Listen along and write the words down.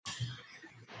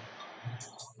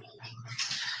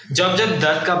जब जब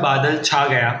दर्द का बादल छा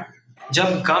गया,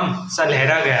 जब गम सा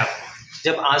लहरा गया,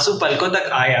 जब आंसू पलकों तक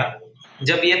आया,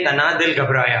 जब ये तना दिल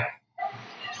घबराया।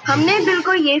 हमने दिल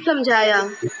को ये समझाया,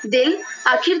 दिल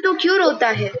आखिर तू क्यों रोता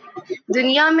है?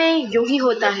 दुनिया में यूं ही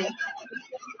होता है।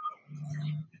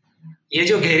 ये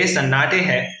जो गहरे सन्नाटे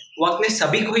हैं, वक्त ने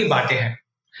सभी को ही बांटे हैं।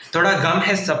 थोड़ा गम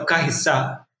है सबका हिस्सा,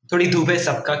 थोड़ी धूप है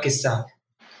सबका किस्सा।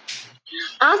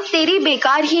 आँख तेरी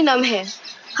बेकार ही नम है,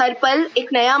 हर पल एक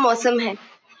नया मौसम है।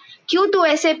 क्यों तू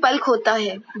ऐसे पल खोता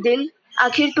है? दिल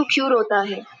आखिर तू क्यों रोता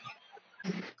है?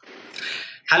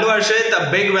 Hello Arshit,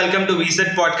 a big welcome to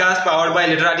VSET podcast powered by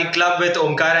Literati Club with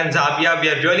Omkar and Zabia. We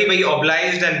are really very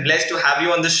obliged and blessed to have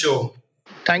you on the show.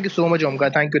 Thank you so much,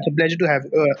 Omkar. Thank you. It's a pleasure to have.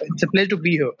 It's a pleasure to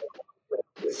be here.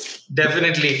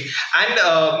 Definitely. And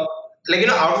out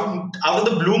of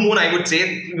the blue moon, I would say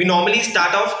we normally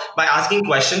start off by asking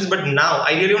questions, but now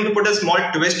I really want to put a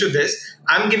small twist to this.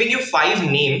 I'm giving you 5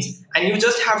 names, and you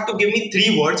just have to give me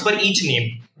 3 words for each name.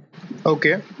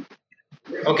 Okay.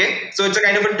 Okay, so it's a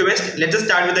kind of a twist. Let's just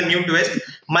start with a new twist.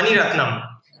 Mani Ratnam.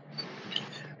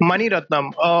 Mani Ratnam.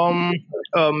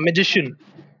 Magician.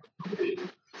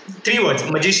 3 words.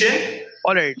 Magician.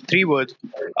 All right. 3 words.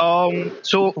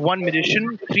 So one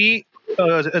magician. Three.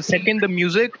 Second, the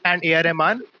music and A.R.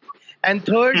 Rahman. And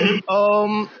third,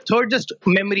 third just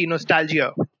memory,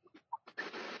 nostalgia.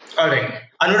 All right.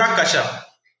 Anurag Kashyap.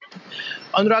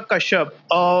 Anurag Kashyap.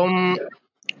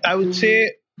 I would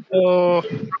say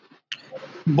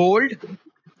bold,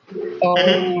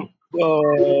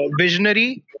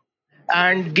 visionary,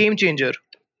 and game changer.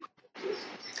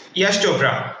 Yash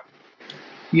Chopra.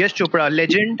 Yes, Chopra,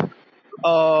 legend.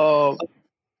 Uh,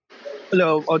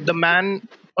 the man.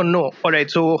 No, all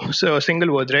right. So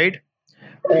single words, right?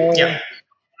 Yeah.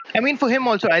 I mean, for him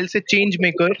also, I'll say change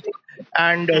maker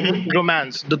and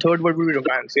romance. The third word would be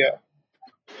romance. Yeah.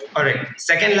 All right.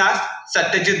 Second last,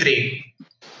 Satyajit Ray.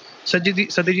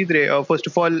 Satyajit Ray. First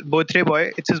of all, birthday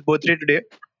boy. It's his birthday today.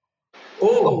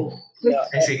 Oh, Yeah.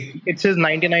 I see. It's his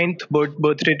 99th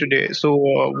birthday today. So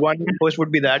one first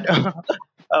would be that.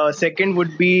 Second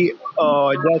would be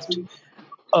just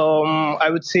I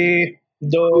would say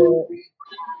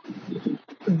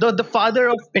the father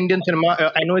of Indian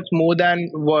cinema. I know it's more than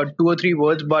 2 or 3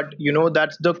 words, but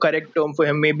that's the correct term for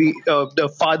him. Maybe the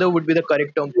father would be the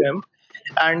correct term for him.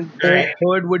 And the Right.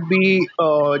 third would be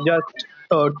just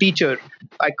teacher.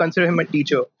 I consider him a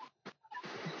teacher.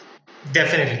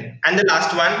 Definitely. And the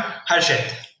last one,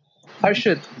 Harshit.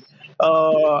 Harshit,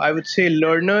 I would say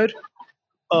learner,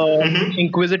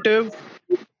 inquisitive,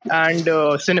 and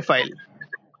cinephile.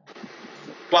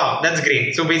 Wow, that's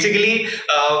great. So basically,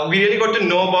 we really got to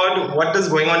know about what is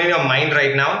going on in your mind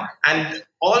right now, and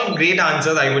all great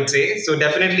answers, I would say. So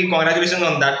definitely, congratulations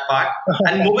on that part.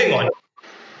 And moving on,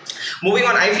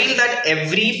 I feel that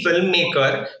every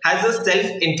filmmaker has a self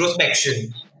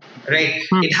introspection, right?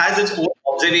 Hmm. It has its own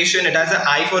observation. It has an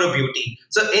eye for a beauty.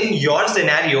 So in your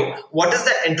scenario, what is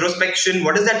that introspection?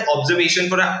 What is that observation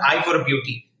for an eye for a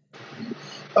beauty?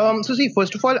 So see,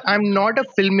 first of all, I'm not a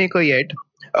filmmaker yet.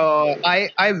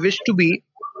 I wish to be,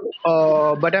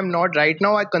 but I'm not right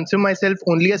now. I consider myself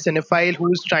only a cinephile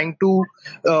who's trying to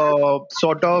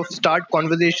sort of start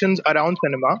conversations around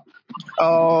cinema.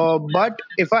 But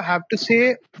if I have to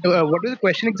say, what was the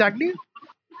question exactly?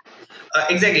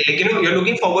 Exactly. Like, you're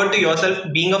looking forward to yourself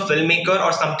being a filmmaker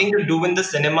or something to do in the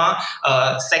cinema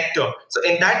sector. So,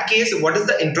 in that case, what is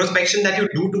the introspection that you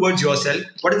do towards yourself?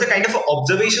 What is the kind of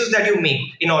observations that you make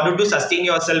in order to sustain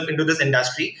yourself into this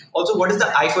industry? Also, what is the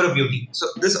eye for a beauty? So,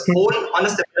 this whole on a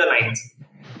similar lines.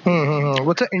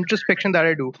 What's the introspection that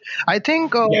I do? I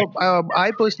think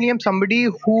I personally am somebody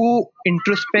who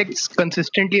introspects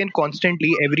consistently and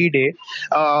constantly every day.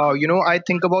 I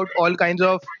think about all kinds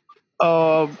of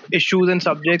issues and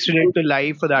subjects related to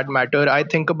life, for that matter. I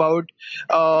think about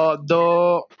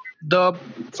the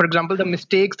for example, the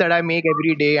mistakes that I make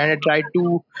every day, and I try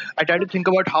to think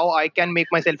about how I can make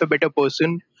myself a better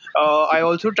person. I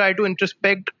also try to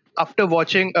introspect after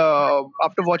watching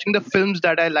the films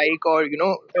that I like, or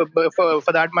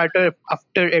for that matter,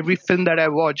 after every film that I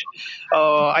watch,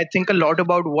 I think a lot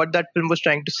about what that film was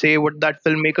trying to say, what that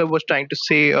filmmaker was trying to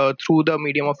say through the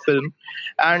medium of film.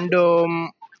 And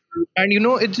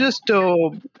it's just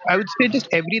I would say just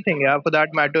everything, yeah, for that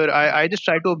matter. I just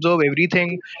try to observe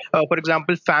everything. For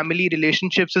example, family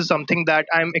relationships is something that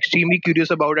I'm extremely curious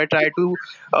about. I try to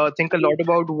think a lot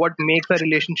about what makes a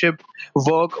relationship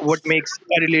work, what makes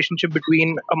a relationship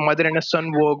between a mother and a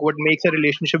son work, what makes a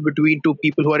relationship between two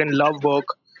people who are in love work.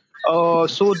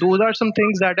 So those are some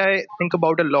things that I think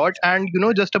about a lot. And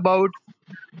just about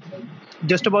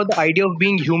the idea of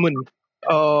being human.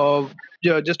 uh,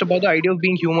 just about the idea of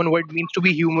being human, what it means to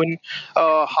be human,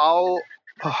 how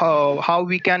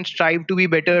we can strive to be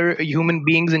better human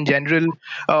beings in general.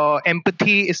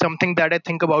 Empathy is something that I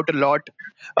think about a lot.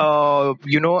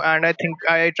 And I think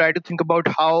I try to think about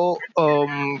how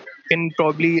in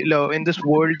this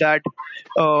world that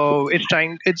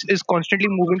it's constantly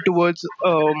moving towards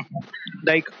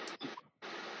like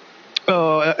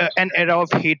an era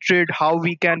of hatred, how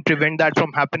we can prevent that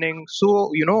from happening. So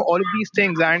all of these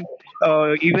things. And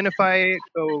even if I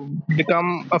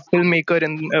become a filmmaker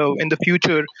in the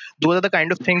future, those are the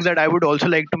kind of things that I would also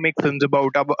like to make films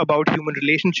about human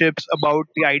relationships, about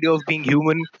the idea of being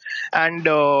human, and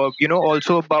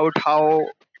also about how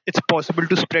it's possible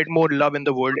to spread more love in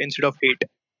the world instead of hate.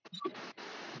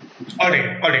 All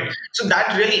right, all right. So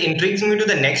that really intrigues me to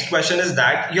the next question is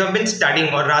that you have been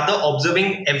studying or rather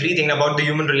observing everything about the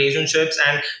human relationships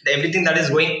and everything that is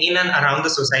going in and around the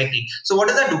society. So what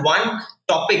is that one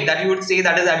topic that you would say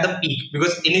that is at the peak?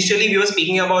 Because initially we were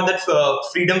speaking about that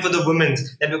freedom for the women,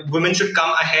 that women should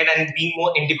come ahead and be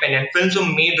more independent. Films were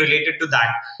made related to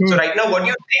that. So Hmm. right now, what do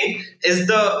you think is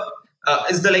the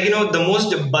the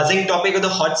most buzzing topic or the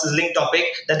hot sizzling topic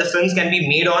that the films can be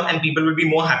made on and people will be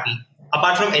more happy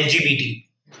apart from LGBT?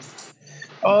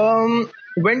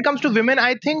 When it comes to women,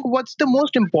 I think what's the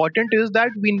most important is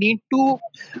that we need to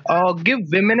give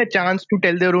women a chance to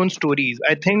tell their own stories.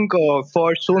 I think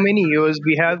for so many years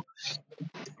we have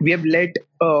let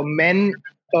men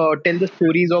tell the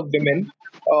stories of women.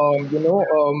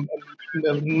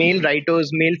 Male writers,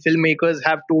 male filmmakers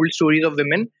have told stories of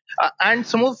women, and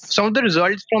some of the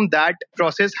results from that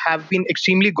process have been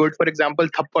extremely good. For example,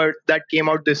 Thappad that came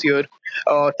out this year,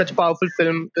 such a powerful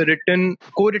film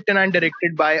co-written and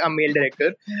directed by a male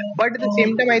director. But at the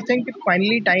same time, I think it's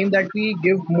finally time that we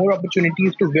give more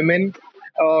opportunities to women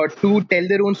to tell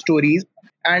their own stories,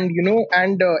 and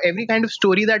every kind of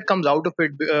story that comes out of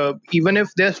it, even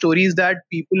if they're stories that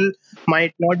people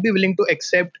might not be willing to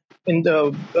accept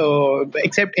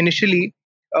initially,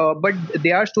 but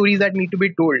they are stories that need to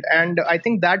be told. And I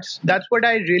think that's what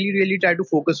I really try to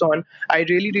focus on. I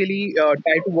really try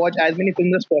to watch as many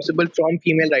films as possible from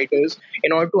female writers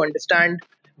in order to understand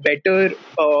better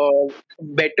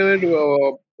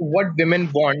what women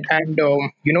want, and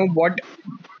what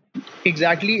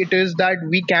exactly it is that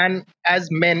we can as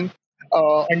men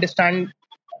understand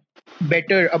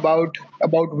better about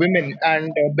women,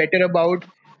 and better about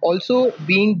also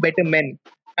being better men.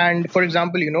 And for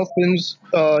example, films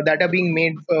that are being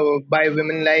made by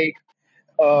women like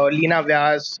Lena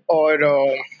Vyas, or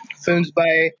films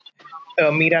by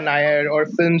Meera Nair, or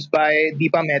films by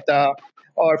Deepa Mehta,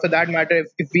 or for that matter,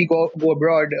 if we go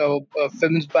abroad,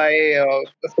 films by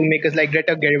filmmakers like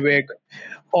Greta Gerwig,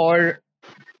 or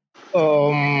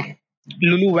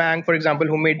Lulu Wang, for example,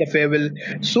 who made The Farewell.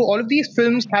 So all of these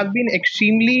films have been a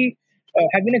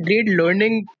great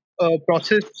learning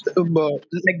process.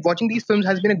 Like watching these films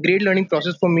has been a great learning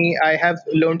process for me. I have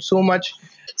learned so much.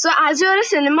 So, as you're a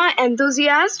cinema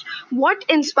enthusiast, what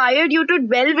inspired you to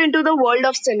delve into the world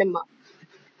of cinema?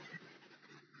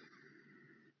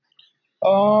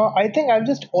 I think I've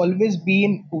just always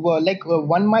been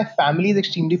one. My family is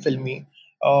extremely filmy.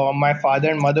 My father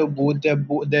and mother they're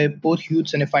both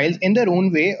huge cinephiles in their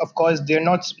own way. Of course, they're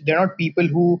not people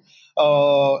who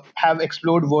have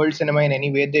explored world cinema in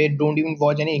any way. They don't even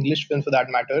watch any English films for that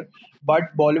matter.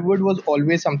 But Bollywood was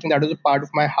always something that was a part of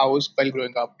my house while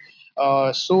growing up.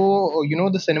 So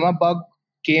the cinema bug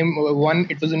came one.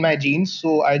 It was in my genes,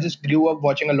 so I just grew up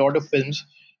watching a lot of films,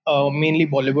 mainly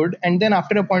Bollywood. And then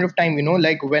after a point of time,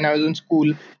 like when I was in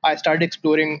school, I started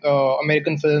exploring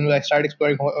American films. I started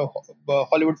exploring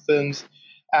Hollywood films.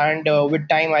 And with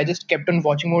time, I just kept on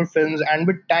watching more films. And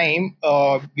with time,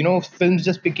 films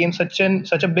just became such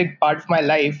a big part of my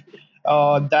life,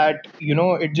 that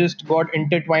it just got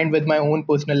intertwined with my own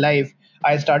personal life.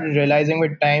 I started realizing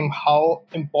with time how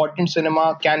important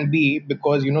cinema can be,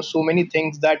 because so many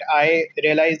things that I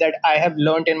realized that I have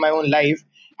learned in my own life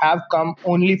have come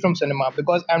only from cinema,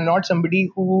 because I'm not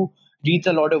somebody who reads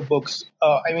a lot of books.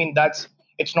 I mean,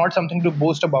 it's not something to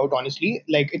boast about, honestly.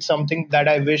 Like, it's something that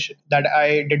I wish that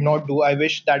I did not do. I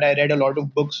wish that I read a lot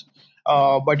of books,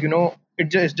 but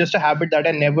it's just a habit that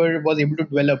I never was able to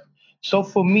develop. So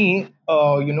for me,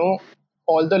 all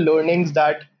the learnings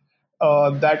that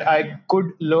I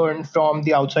could learn from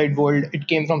the outside world, it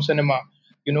came from cinema.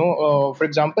 For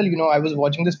example, I was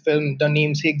watching this film, The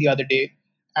Namesake, the other day,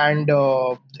 and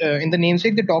in The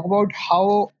Namesake, they talk about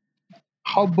how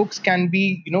books can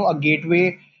be, a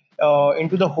gateway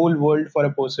into the whole world for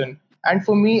a person. And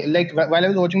for me, like while I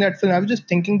was watching that film, I was just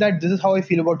thinking that this is how I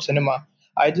feel about cinema.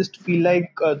 I just feel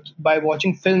like by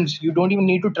watching films, you don't even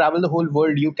need to travel the whole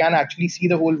world. You can actually see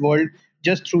the whole world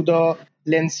just through the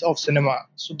lens of cinema.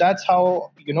 So that's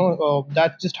how,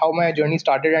 that's just how my journey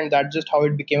started, and that's just how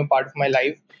it became a part of my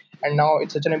life. And now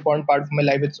it's such an important part of my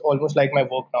life. It's almost like my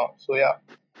work now. So yeah.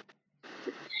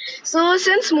 So,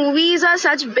 since movies are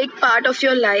such big part of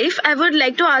your life, I would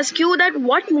like to ask you that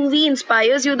what movie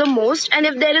inspires you the most, and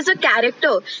if there is a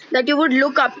character that you would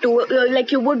look up to,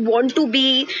 like you would want to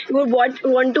be, you would want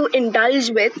to indulge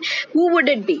with, who would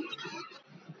it be?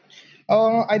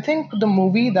 I think the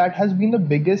movie that has been the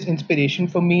biggest inspiration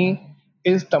for me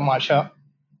is Tamasha,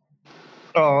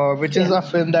 which is Yeah. a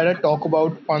film that I talk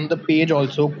about on the page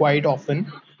also quite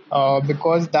often,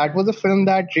 because that was a film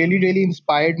that really, really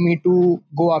inspired me to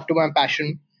go after my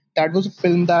passion. That was a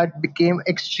film that became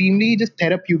extremely just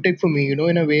therapeutic for me,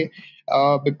 in a way,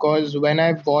 because when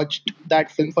I watched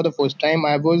that film for the first time,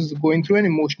 I was going through an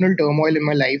emotional turmoil in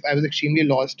my life. I was extremely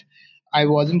lost. I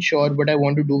wasn't sure what I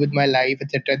want to do with my life,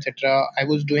 etc., etc. I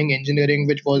was doing engineering,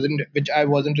 which I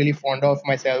wasn't really fond of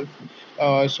myself.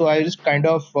 So I just kind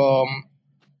of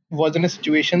was in a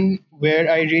situation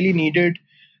where I really needed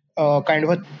kind of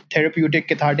a therapeutic,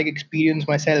 cathartic experience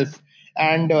myself.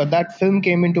 And that film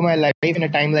came into my life in a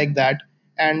time like that.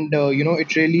 And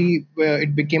it really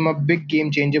it became a big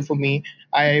game changer for me.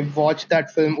 I watched that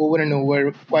film over and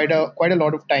over quite a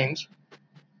lot of times,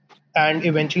 and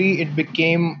eventually it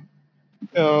became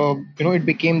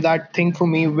that thing for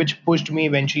me which pushed me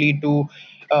eventually to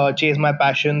chase my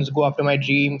passions, go after my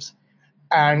dreams,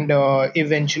 and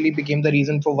eventually became the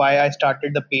reason for why I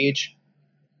started the page.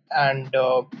 And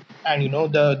the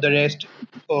rest,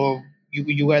 uh,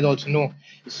 you guys also know.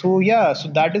 So yeah, so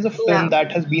that is a Yeah. film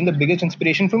that has been the biggest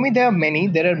inspiration for me. There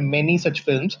are many such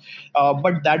films,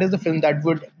 but that is the film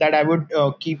that I would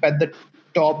keep at the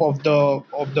top of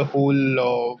the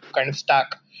whole kind of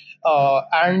stack.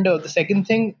 And the second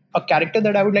thing, a character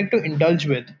that I would like to indulge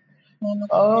with.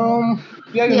 Yeah,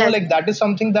 Yes. like that is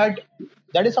something that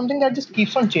just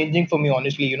keeps on changing for me,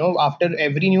 honestly. After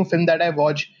every new film that I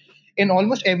watch, in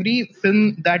almost every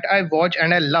film that I watch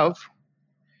and I love,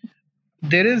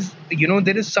 there is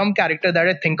some character that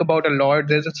I think about a lot.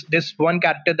 There's this one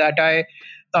character that I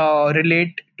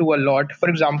relate to a lot. For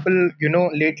example,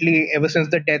 lately, ever since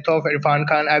the death of Irfan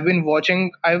Khan, I've been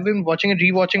watching and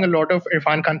rewatching a lot of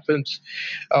Irfan Khan films.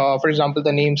 For example,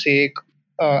 The Namesake.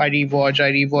 I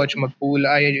rewatch Makbul.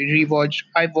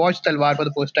 I watched Talwar for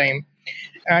the first time,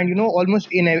 and almost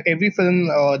in every film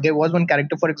there was one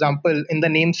character. For example, in The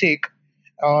Namesake,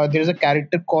 there is a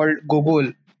character called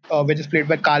Gogol, which is played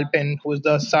by Kalpen, who is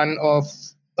the son of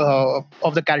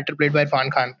the character played by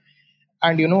Irfan Khan.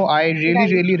 And I really,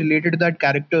 Right. really related to that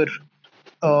character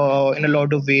in a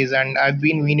lot of ways, and I've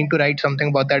been meaning to write something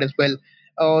about that as well.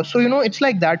 So it's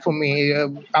like that for me.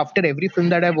 After every film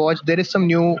that I watch, there is some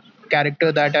new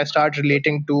character that I start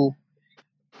relating to.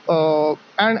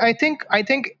 And I think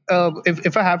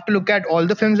if I have to look at all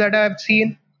the films that I've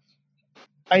seen,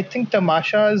 I think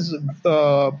Tamasha's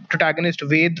protagonist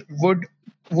Ved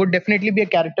would definitely be a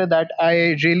character that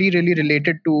I really, really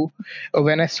related to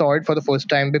when I saw it for the first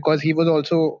time, because he was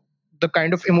also the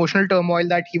kind of emotional turmoil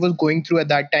that he was going through at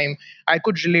that time. I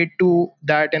could relate to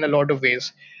that in a lot of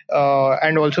ways,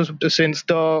 and also since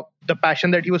the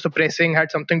passion that he was suppressing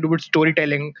had something to do with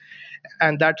storytelling,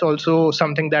 and that's also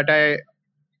something that I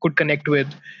could connect with.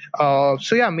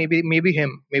 So yeah, maybe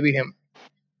him.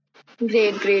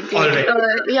 Great, great, All great.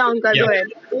 right. Yeah, Omkar, Yeah. go ahead.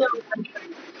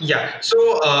 Yeah. So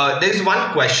there's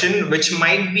one question which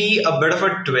might be a bit of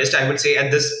a twist, I would say,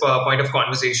 at this point of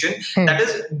conversation. Hmm. That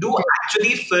is, do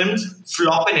actually films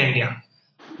flop in India?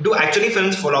 Do actually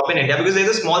films flop in India? Because there's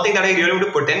a small thing that I really want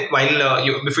to put in while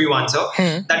before you answer.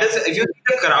 Hmm. That is, if you see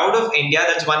the crowd of India,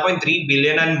 that's 1.3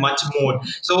 billion and much more.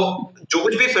 So जो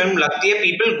कुछ भी film लगती है,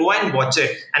 people go and watch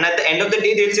it, and at the end of the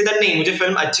day, they'll say that नहीं मुझे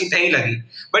film अच्छी नहीं लगी.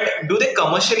 But do they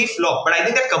commercially flop? But I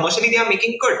think that commercially they are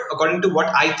making good, according to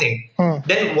what I think. Hmm.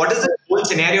 Then what is the whole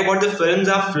scenario about the films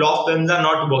are flop, films are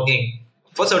not working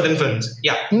for certain films?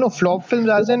 Yeah. No, flop films,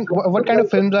 as in what kind of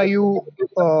films are you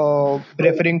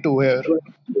referring to here?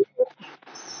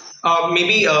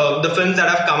 Maybe the films that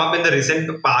have come up in the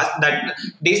recent past that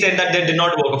they said that they did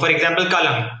not work. For example,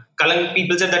 Kalang. Kalang,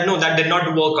 people said that no, that did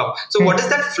not work up. So Hmm. what is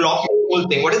that flop whole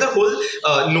thing? What is the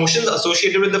whole notions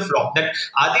associated with the flop? That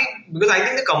are they? Because I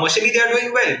think that commercially they are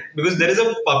doing well because there is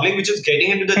a public which is getting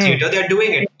into the Hmm. theater. They are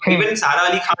doing it. Hmm. Even Sara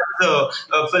Ali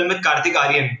Khan's film with Kartik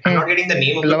Aryan. I'm Hmm. not getting the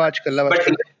name of the Lavachkal, but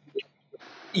Lavachkal.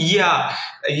 yeah,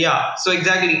 yeah. So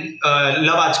exactly,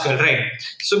 Love Aajkal, right?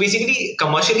 So basically,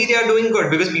 commercially they are doing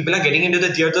good because people are getting into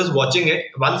the theaters watching it.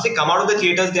 Once they come out of the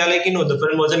theaters, they are like, the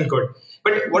film wasn't good.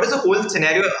 But what is the whole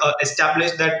scenario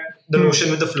established that the Hmm.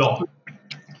 notion with the flop?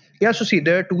 Yeah, so see,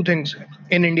 there are two things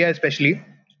in India, especially.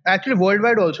 Actually,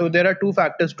 worldwide also, there are two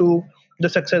factors to the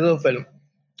success of a film.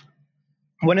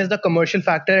 One is the commercial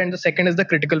factor, and the second is the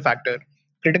critical factor.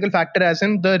 Critical factor, as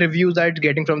in the reviews that it's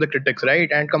getting from the critics,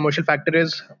 right? And commercial factor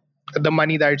is the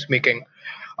money that it's making.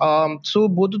 So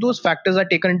both of those factors are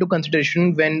taken into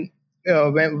consideration when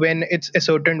it's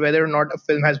ascertained whether or not a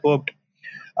film has worked.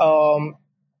 Um,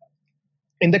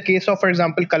 in the case of, for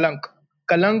example,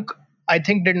 Kalank, I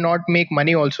think did not make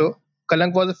money also.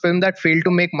 Kalank was a film that failed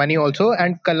to make money also,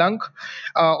 and Kalank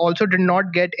also did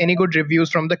not get any good reviews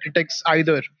from the critics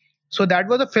either. So that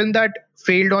was a film that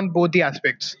failed on both the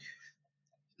aspects.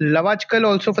 Lavachkal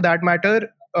also, for that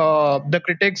matter, the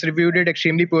critics reviewed it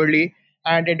extremely poorly,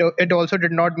 and it also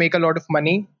did not make a lot of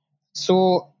money.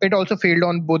 So it also failed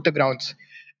on both the grounds.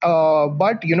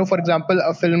 But for example,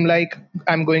 a film like,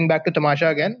 I'm going back to Tamasha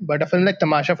again, but a film like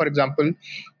Tamasha, for example,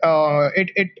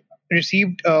 it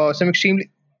received some extremely,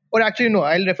 or actually no,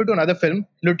 I'll refer to another film,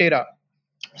 Lutera,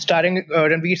 starring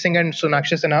Ranveer Singh and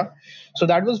Sonakshi Sinha. So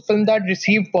that was a film that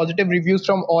received positive reviews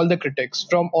from all the critics.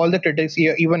 From all the critics,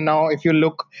 even now, if you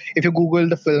Google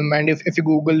the film, and if you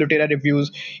Google Lutera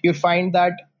reviews, you find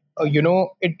that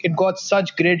it got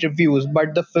such great reviews,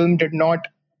 but the film did not,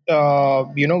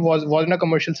 wasn't a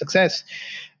commercial success.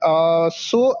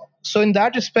 So in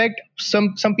that respect,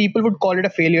 some people would call it a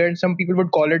failure, and some people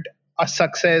would call it a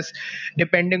success,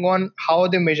 depending on how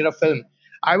they measure a film.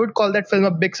 I would call that film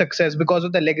a big success because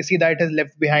of the legacy that it has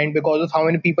left behind, because of how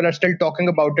many people are still talking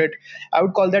about it. I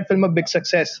would call that film a big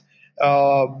success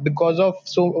because of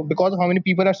how many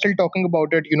people are still talking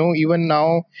about it. Even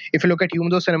now, if you look at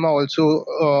Humdo Cinema, also,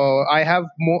 I have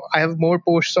more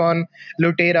posts on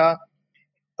Lutera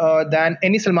than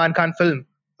any Salman Khan film.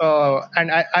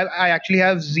 And I actually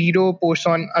have zero posts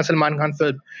on a Salman Khan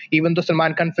film, even though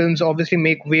Salman Khan films obviously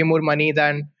make way more money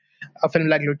than a film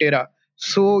like Lutera.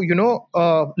 So,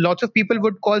 lots of people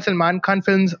would call Salman Khan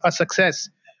films a success,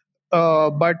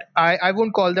 but I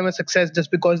won't call them a success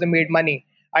just because they made money.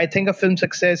 I think a film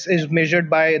success is measured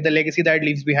by the legacy that it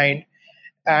leaves behind,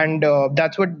 and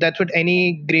that's what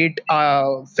any great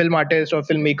film artist or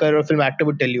filmmaker or film actor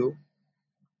would tell you.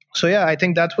 So yeah, I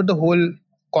think that's what the whole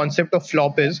concept of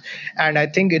flop is, and I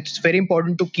think it's very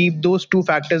important to keep those two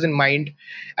factors in mind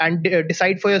and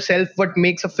decide for yourself what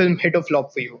makes a film hit or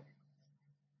flop for you.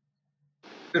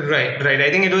 Right, right.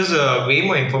 I think it was way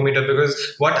more informative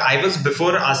because what I was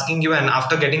before asking you, and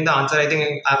after getting the answer, I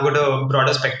think I've got a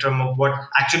broader spectrum of what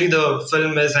actually the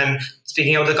film is, and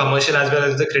speaking of the commercial as well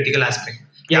as the critical aspect.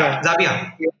 Yeah. Yeah,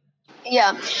 Zabia.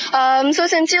 Yeah. So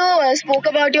since you spoke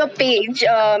about your page,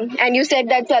 and you said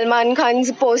that Salman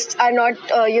Khan's posts are not,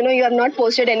 you have not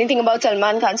posted anything about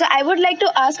Salman Khan. So I would like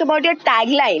to ask about your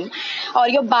tagline or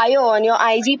your bio on your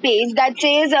IG page that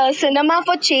says "Cinema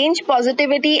for Change,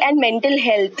 Positivity, and Mental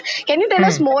Health." Can you tell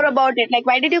us Hmm. more about it? Like,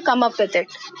 why did you come up with it?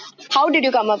 How did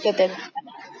you come up with it?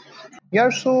 Yeah,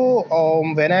 so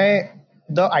when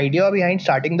the idea behind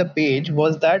starting the page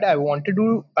was that I wanted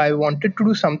to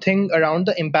do something around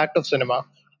the impact of cinema.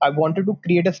 I wanted to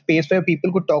create a space where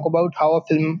people could talk about how a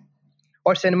film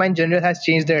or cinema in general has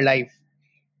changed their life.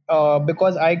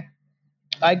 Because I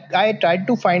tried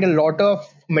to find a lot of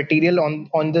material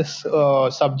on this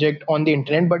subject on the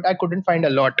internet, but I couldn't find a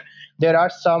lot. There are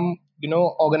some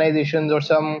organizations or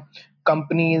some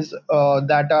companies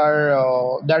that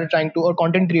are trying to, or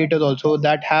content creators also,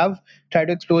 that have tried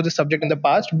to explore the subject in the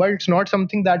past, but it's not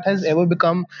something that has ever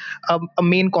become a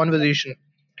main conversation.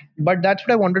 But that's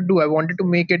what I wanted to do. I wanted to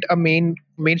make it a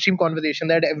mainstream conversation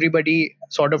that everybody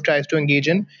sort of tries to engage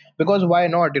in. Because why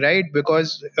not, right?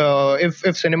 Because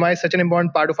if cinema is such an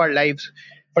important part of our lives,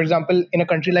 for example, in a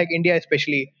country like India,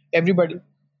 especially,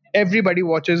 everybody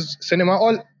watches cinema.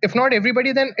 Or if not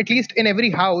everybody, then at least in every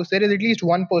house there is at least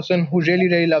one person who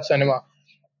really loves cinema.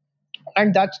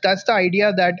 And that's the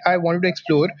idea that I wanted to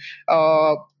explore.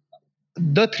 Uh,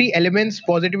 the three elements,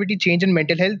 positivity, change, and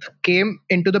mental health, came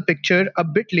into the picture a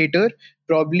bit later,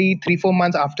 probably 3 4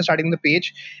 months after starting the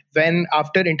page, when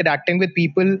after interacting with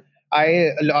people,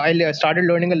 I started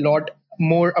learning a lot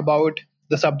more about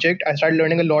the subject. I started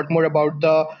learning a lot more about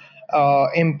the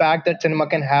impact that cinema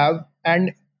can have,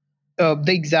 and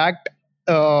the exact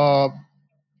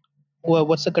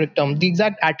what's the correct term, the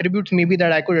exact attributes maybe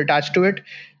that I could attach to it.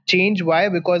 Change, why?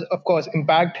 Because of course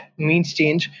impact means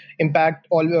change. Impact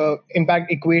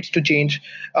equates to change.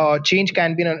 Change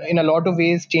can be in a lot of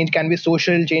ways. Change can be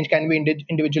social, change can be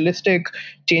individualistic,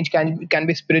 change can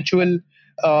be spiritual,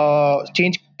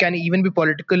 change can even be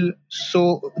political.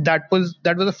 So that was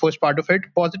the first part of it.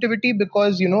 Positivity,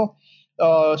 because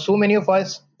so many of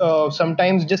us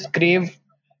sometimes just crave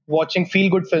watching feel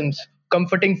good films,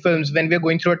 comforting films when we're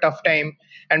going through a tough time,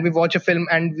 and we watch a film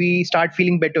and we start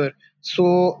feeling better.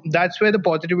 So that's where the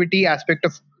positivity aspect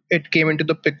of it came into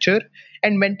the picture.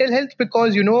 And mental health,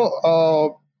 because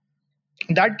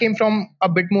that came from a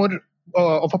bit more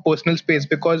of a personal space,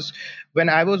 because when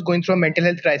I was going through a mental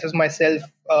health crisis myself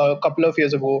a couple of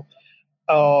years ago,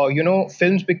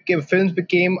 films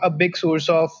became a big source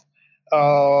of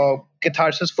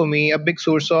catharsis for me, a big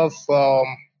source of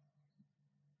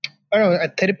I don't know,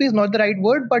 therapy is not the right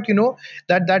word, but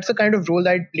that's the kind of role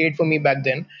that it played for me back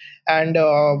then. And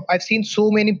I've seen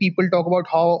so many people talk about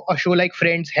how a show like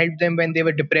Friends helped them when they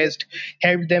were depressed,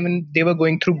 helped them when they were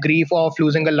going through grief of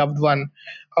losing a loved one,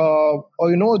 or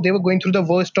they were going through the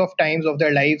worst of times of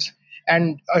their lives.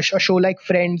 And a show like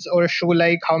Friends or a show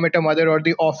like How I Met Your Mother or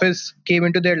The Office came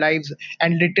into their lives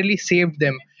and literally saved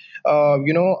them. I'll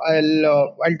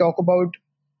talk about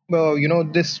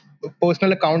this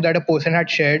personal account that a person had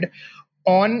shared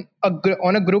on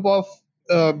on a group of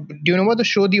do you know about the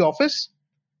show The Office?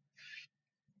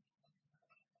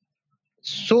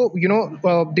 So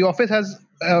The Office has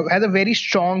a very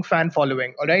strong fan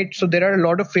following. All right, so there are a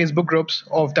lot of Facebook groups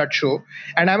of that show,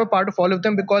 and I'm a part of all of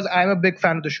them because I'm a big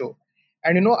fan of the show.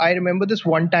 And I remember this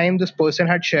one time this person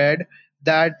had shared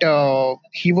that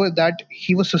he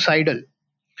was suicidal,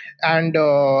 and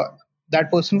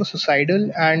that person was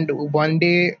suicidal, and one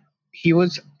day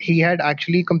he had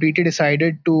actually completely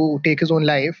decided to take his own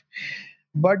life.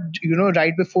 But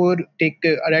right before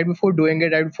doing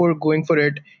it, right before going for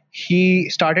it, he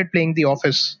started playing The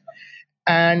Office.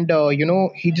 And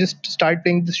he just started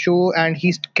playing the show, and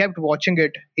kept watching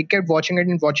it. He kept watching it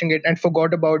and watching it and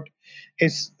forgot about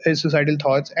his suicidal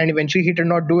thoughts, and eventually he did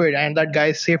not do it, and that guy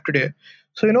is safe today.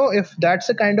 So if that's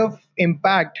the kind of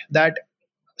impact that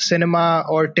cinema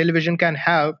or television can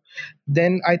have,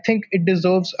 then I think it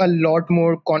deserves a lot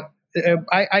more.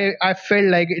 I felt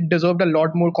like it deserved a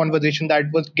lot more conversation that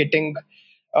was getting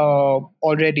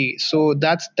already. So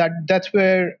that's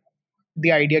where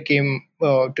the idea came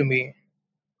to me.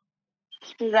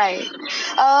 Right.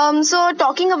 So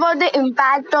talking about the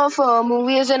impact of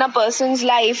movies in a person's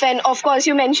life, and of course,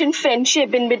 you mentioned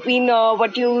friendship in between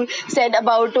what you said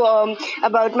about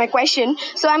my question.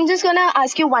 So I'm just gonna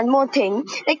ask you one more thing.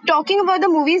 Like talking about the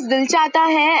movies Dil Chahta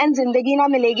Hai and Zindagi Na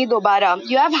Milegi Dobara,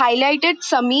 you have highlighted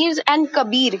Sameer and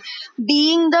Kabir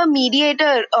being the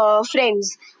mediator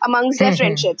friends amongst their Hmm.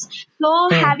 friendships. So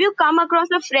Hmm. have you come across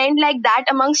a friend like that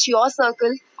amongst your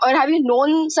circle, or have you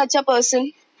known such a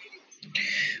person?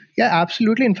 Yeah,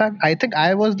 absolutely. In fact, I think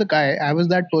I was the guy. I was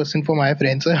that person for my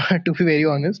friends, to be very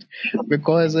honest,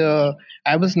 because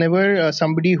I was never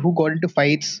somebody who got into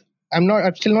fights. I'm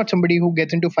still not somebody who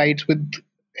gets into fights with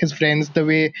his friends the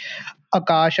way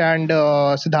Akash and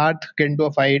Siddharth get into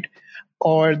a fight,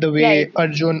 or the Right. way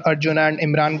Arjun and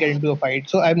Imran get into a fight.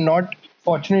 So I'm not.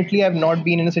 Fortunately, I've not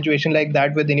been in a situation like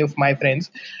that with any of my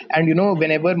friends. And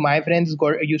whenever my friends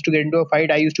used to get into a fight,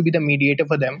 I used to be the mediator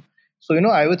for them. So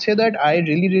I would say that I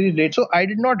really really relate. So I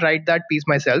did not write that piece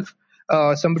myself.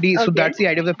 Somebody. So Okay. that's the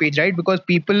idea of the page, right? Because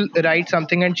people write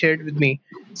something and share it with me.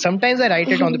 Sometimes I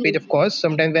write it on the page, of course.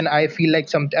 Sometimes when I feel like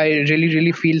I really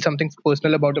really feel something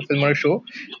personal about a film or a show.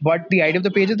 But the idea of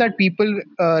the page is that people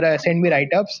send me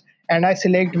write ups, and I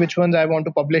select which ones I want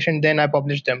to publish, and then I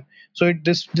publish them. So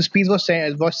this piece was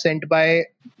sent by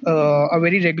a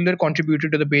very regular contributor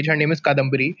to the page. Her name is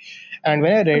Kadambari, and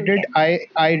when I read it, Okay.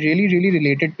 I really really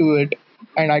related to it,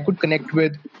 and I could connect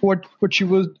with what she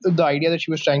was the idea that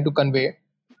she was trying to convey.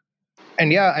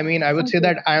 And yeah, I mean, I would say Okay.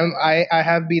 that I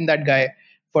have been that guy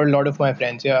for a lot of my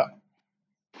friends. Yeah.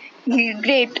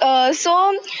 Great.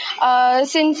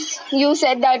 Since you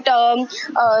said that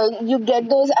you get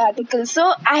those articles,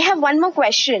 so I have one more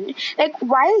question. Like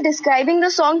while describing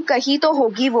the song "Kahi To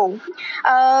Hogi Wo,"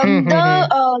 Hmm, the hmm,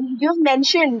 hmm. you've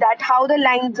mentioned that how the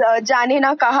lines "जाने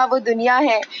ना कहाँ वो दुनिया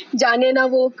है, जाने ना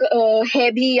वो है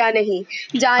भी या नहीं,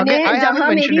 Okay, जाने I haven't जहाँ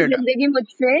mentioned मेरी it. जिंदगी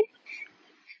मुझसे."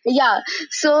 Yeah.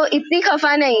 So इतनी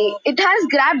खफा नहीं. It has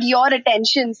grabbed your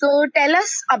attention. So tell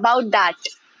us about that.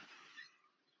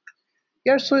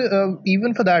 Yeah, so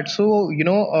even for that, so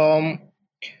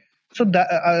so that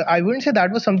I wouldn't say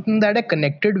that was something that I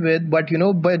connected with, but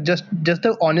but just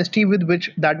the honesty with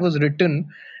which that was written,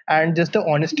 and just the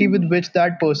honesty with which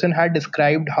that person had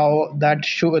described how that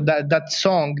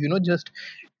song, just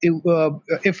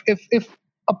if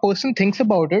a person thinks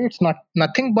about it, it's not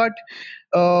nothing but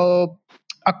uh,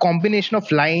 a combination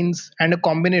of lines and a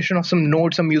combination of some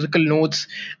notes, some musical notes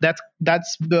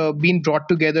that's been brought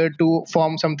together to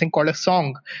form something called a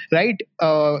song, right?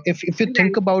 If you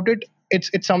think about it,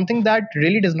 it's something that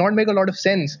really does not make a lot of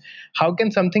sense. How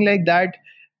can something like that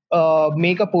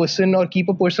make a person or keep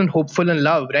a person hopeful in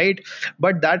love, right?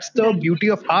 But that's the Right. beauty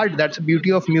of art, that's the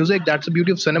beauty of music, that's the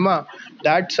beauty of cinema,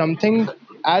 that something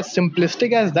as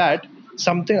simplistic as that,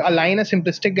 something a line as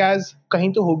simplistic as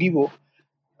कहीं तो होगी वो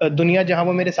दुनिया जहां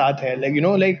वो मेरे साथ है, like,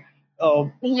 like uh,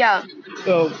 Yeah.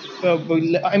 uh,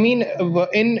 I mean,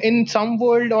 in some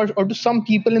world, or to some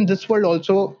people in this world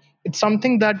also, it's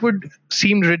something that would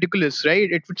seem ridiculous,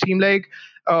 right? It would seem like,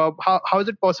 how is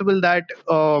it possible that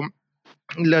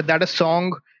that a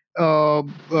song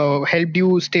helped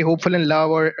you stay hopeful in love,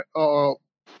 or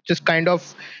just kind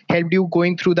of helped you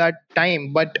going through that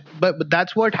time, but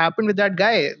that's what happened with that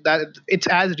guy, that it's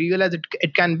as real as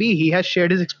it can be. He has shared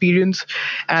his experience,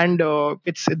 and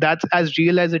that's as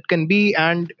real as it can be,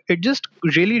 and it just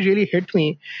really really hit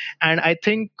me. And I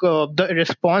think the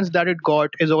response that it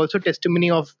got is also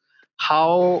testimony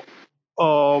how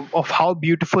of how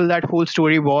beautiful that whole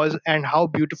story was, and how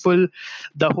beautiful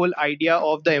the whole idea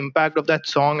of the impact of that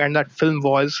song and that film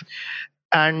was.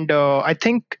 And I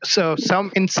think so,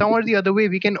 some in some or the other way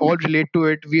we can all relate to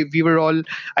it. We were all,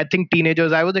 I think,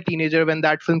 teenagers. I was a teenager when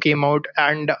that film came out,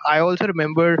 and I also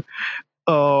remember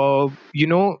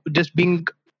just being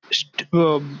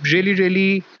really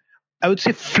really, I would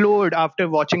say, floored after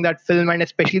watching that film, and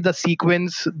especially the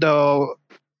sequence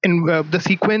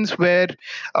where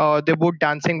they're both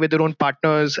dancing with their own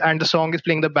partners, and the song is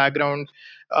playing in the background.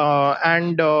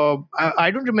 And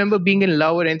I don't remember being in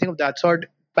love or anything of that sort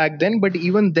back then, but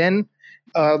even then,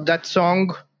 that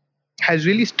song has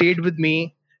really stayed with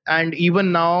me. And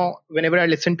even now, whenever I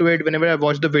listen to it, whenever I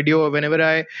watch the video, or whenever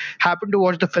I happen to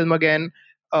watch the film again,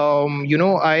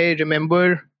 I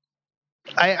remember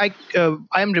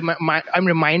I'm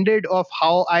reminded of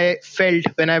how I felt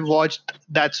when I watched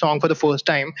that song for the first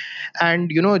time.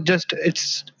 And just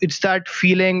it's that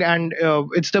feeling, and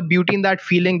it's the beauty in that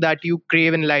feeling that you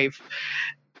crave in life.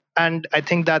 And I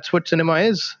think that's what cinema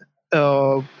is.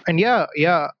 And yeah,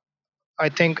 I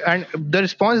think, and the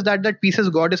response that that piece has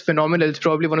got is phenomenal. It's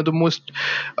probably one of the most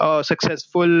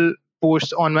successful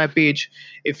posts on my page.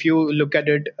 If you look at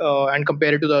it and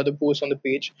compare it to the other posts on the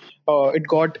page, it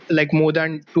got like more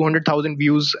than 200,000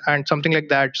 views and something like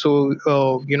that. So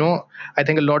I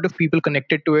think a lot of people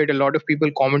connected to it. A lot of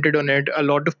people commented on it. A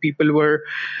lot of people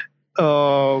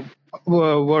uh,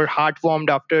 were heartwarmed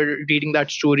after reading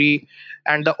that story,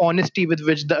 and the honesty with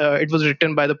which it was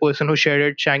written by the person who shared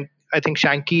it. I think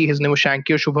Shanky, his name was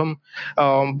Shanky or Shubham.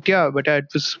 Yeah, but it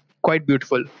was quite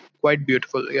beautiful, quite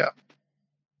beautiful. Yeah.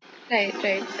 Right,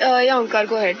 right. Yeah, Omkar,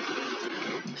 go ahead.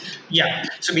 Yeah.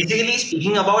 So basically,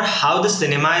 speaking about how the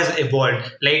cinema has evolved,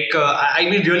 like I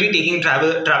will really taking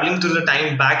traveling through the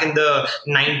time back in the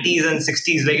 90s and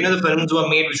 60s. Like the films were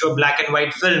made which were black and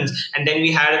white films, and then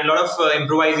we had a lot of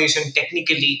improvisation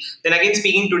technically. Then again,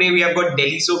 speaking today, we have got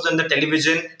Delhi soaps on the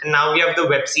television, and now we have the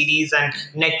web series and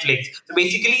Netflix. So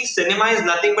basically, cinema is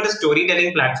nothing but a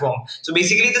storytelling platform. So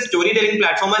basically, the storytelling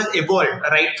platform has evolved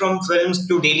right from films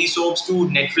to daily soaps to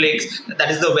Netflix. That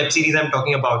is the web series I'm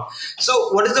talking about.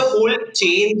 So, what is the whole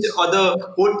change or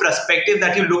the whole perspective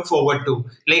that you look forward to?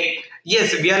 Like,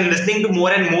 yes, we are listening to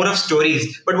more and more of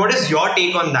stories, but what is your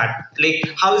take on that? Like,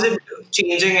 how is it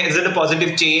changing? Is it a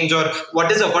positive change, or what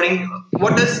does the whole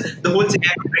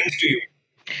scenario brings to you?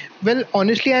 Well,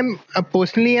 honestly, I'm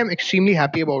extremely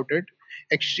happy about it.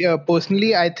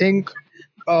 Personally, uh,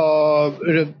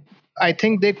 I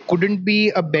think there couldn't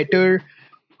be a better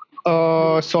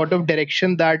sort of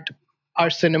direction that our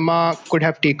cinema could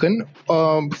have taken,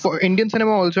 for Indian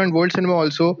cinema also and world cinema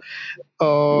also.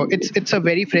 It's a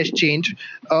very fresh change.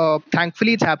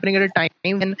 Thankfully, it's happening at a time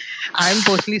when I'm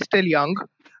personally still young.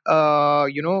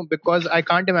 Because I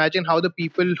can't imagine how the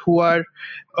people who are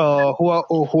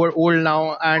old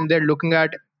now, and they're looking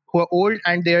at who are old,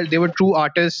 and they were true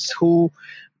artists who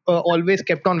always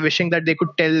kept on wishing that they could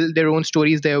tell their own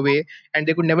stories their way, and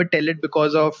they could never tell it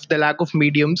because of the lack of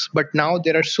mediums. But now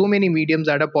there are so many mediums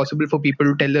that are possible for people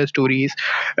to tell their stories.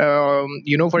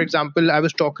 For example, I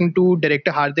was talking to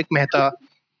director Hardik Mehta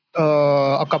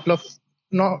a couple of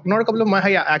not a couple of months,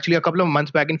 yeah, actually a couple of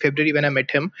months back in February when I met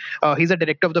him. He's a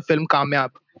director of the film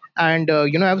Kamyab. And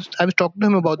I was talking to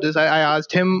him about this. I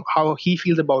asked him how he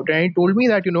feels about it, and he told me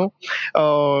that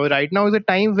right now is a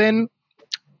time when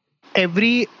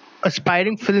every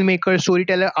aspiring filmmaker,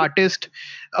 storyteller, artist,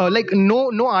 like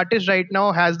no artist right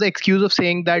now has the excuse of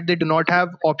saying that they do not have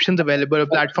options available or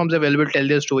platforms available to tell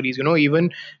their stories.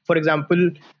 Even, for example,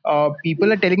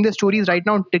 people are telling their stories right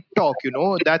now on TikTok.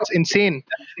 That's insane.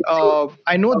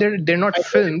 I know they're not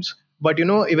films, but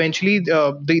eventually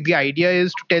the idea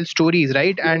is to tell stories,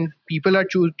 right? And people are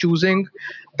choosing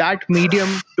that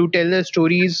medium to tell their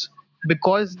stories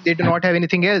because they do not have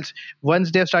anything else.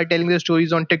 Once they start telling their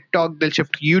stories on TikTok, they'll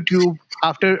shift to YouTube.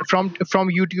 After from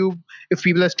YouTube, if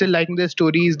people are still liking their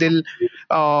stories, they'll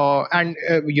and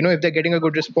if they're getting a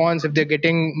good response, if they're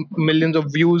getting millions of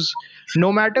views,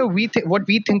 no matter what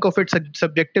we think of it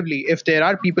subjectively, if there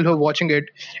are people who are watching it,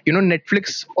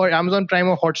 Netflix or Amazon Prime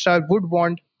or Hotstar would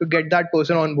want to get that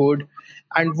person on board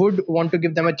and would want to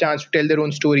give them a chance to tell their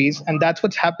own stories, and that's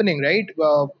what's happening, right?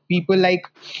 People like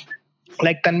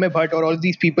Tanmay Bhatt or all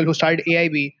these people who started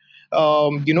AIB,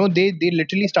 they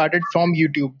literally started from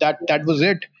YouTube. That was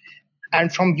it,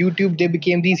 and from YouTube they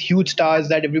became these huge stars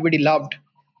that everybody loved,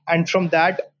 and from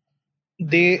that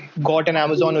they got an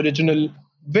Amazon original,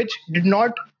 which did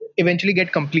not eventually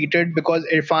get completed because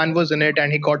Irfan was in it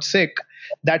and he got sick.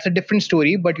 That's a different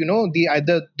story. But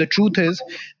the truth is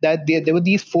that there were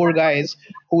these four guys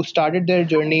who started their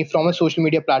journey from a social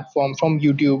media platform, from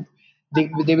YouTube.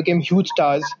 They became huge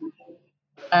stars,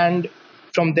 and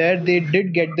from there they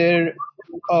did get their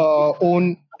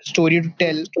own story to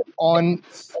tell on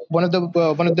one of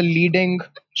the leading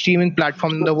streaming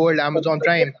platforms in the world, Amazon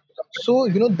Prime. So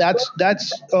that's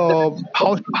how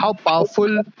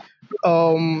powerful,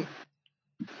 um,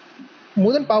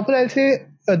 more than powerful, I'll say,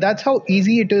 that's how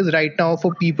easy it is right now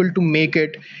for people to make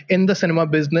it in the cinema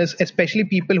business, especially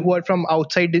people who are from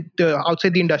outside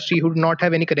the industry, who do not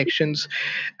have any connections,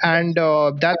 and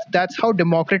that's how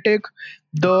democratic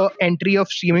the entry of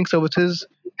streaming services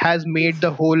has made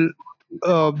the whole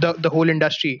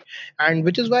industry, and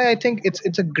which is why I think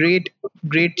it's a great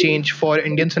change for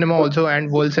Indian cinema also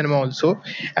and world cinema also.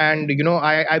 And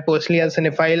I personally, as a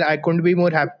cinephile, I couldn't be more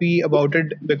happy about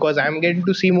it because I'm getting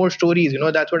to see more stories.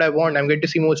 That's what I want. I'm getting to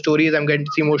see more stories. I'm getting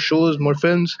to see more shows, more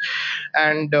films,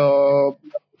 and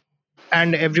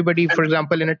everybody, for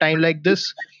example, in a time like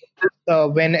this,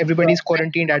 when everybody's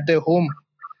quarantined at their home,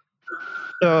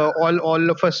 all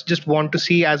of us just want to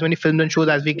see as many films and shows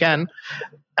as we can,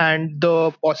 and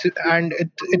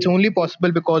it's only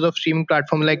possible because of streaming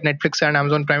platform like Netflix and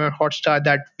Amazon Prime and Hotstar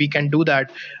that we can do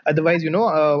that. Otherwise,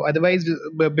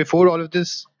 before all of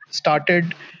this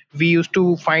started, we used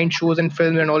to find shows and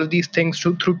films and all of these things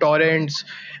through torrents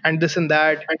and this and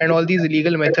that and all these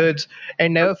illegal methods,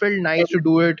 and never felt nice to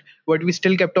do it, but we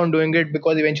still kept on doing it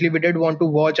because eventually we did want to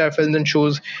watch our films and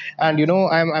shows. And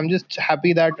I'm just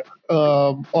happy that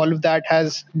all of that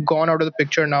has gone out of the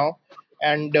picture now,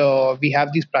 and we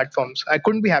have these platforms. I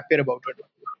couldn't be happier about it.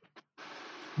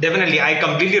 Definitely, I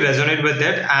completely resonate with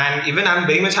it, and even I'm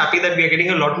very much happy that we are getting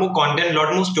a lot more content, a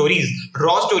lot more stories,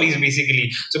 raw stories,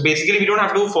 basically. So basically, we don't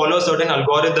have to follow a certain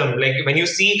algorithm. Like when you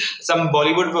see some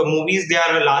Bollywood movies, they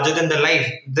are larger than the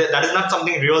life. That is not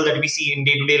something real that we see in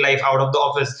day-to-day life out of the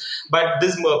office. But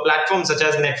this platforms such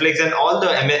as Netflix and all the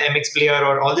MX Player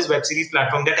or all these web series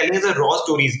platform, they're telling us the raw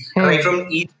stories right from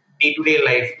each day-to-day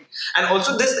life. And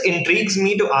also, this intrigues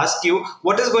me to ask you,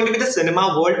 what is going to be the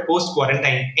cinema world post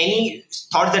quarantine? Any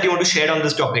thoughts that you want to share on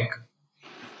this topic?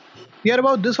 Yeah,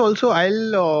 about this also,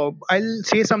 I'll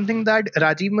say something that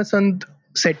Rajiv Masand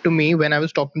said to me when I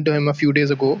was talking to him a few days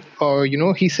ago.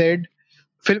 He said,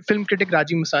 film critic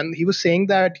Rajiv Masand, he was saying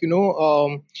that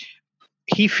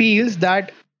he feels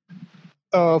that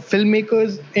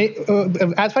filmmakers,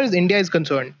 as far as India is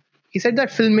concerned, he said that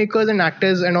filmmakers and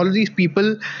actors and all of these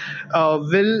people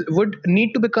will would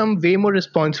need to become way more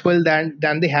responsible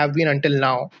than they have been until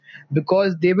now,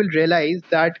 because they will realize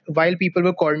that while people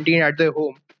were quarantined at their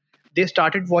home, they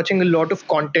started watching a lot of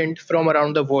content from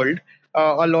around the world,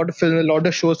 a lot of film, a lot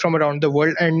of shows from around the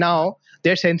world, and now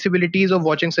their sensibilities of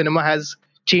watching cinema has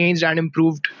changed and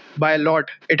improved by a lot.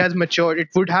 It has matured. It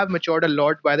would have matured a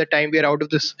lot by the time we are out of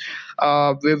this, we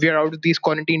are out of these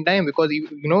quarantine time, because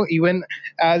even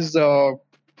as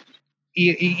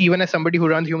even as somebody who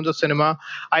runs Humans of Cinema,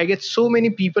 I get so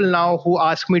many people now who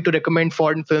ask me to recommend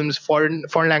foreign films, foreign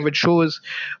language shows,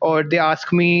 or they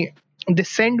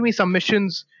send me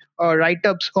submissions,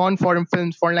 write-ups on foreign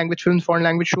films, foreign language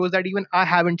shows that even I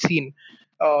haven't seen.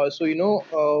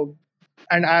 So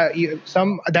and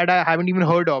some that I haven't even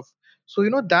heard of. So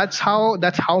that's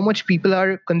how much people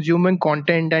are consuming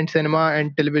content and cinema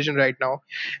and television right now,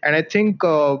 and I think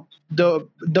the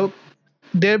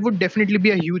there would definitely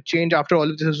be a huge change after all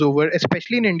of this is over,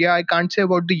 especially in India. I can't say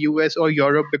about the US or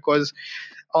Europe because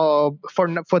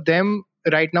for them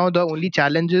right now the only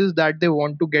challenge is that they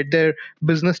want to get their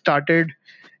business started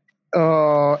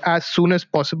as soon as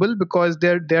possible, because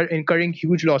they're incurring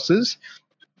huge losses,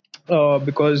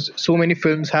 because so many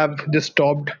films have just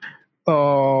stopped,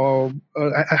 have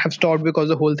stopped because of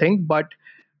the whole thing. But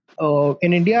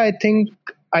in India, I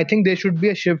think there should be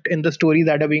a shift in the stories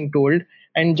that are being told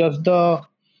and just the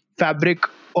fabric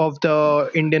of the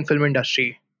Indian film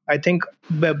industry. I think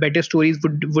better stories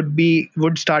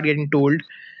would start getting told,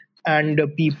 and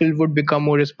people would become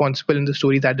more responsible in the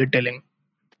stories that they're telling.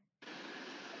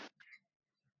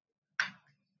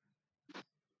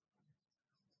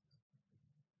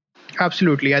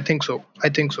 Absolutely, I think so. I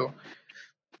think so.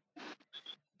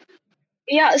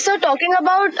 Yeah, so talking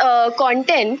about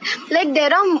content, like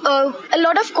there are a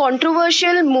lot of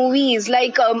controversial movies,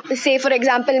 like say for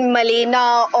example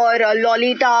Malena or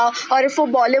Lolita, or for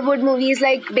Bollywood movies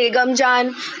like Begum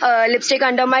Jan, Lipstick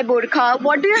Under My Burqa.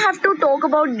 What do you have to talk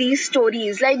about these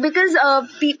stories? Like because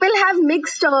people have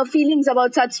mixed feelings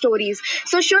about such stories.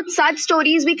 So should such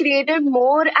stories be created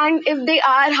more, and if they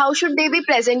are, how should they be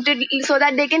presented so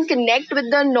that they can connect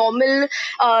with the normal,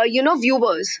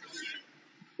 viewers?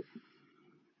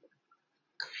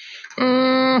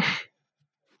 Mm,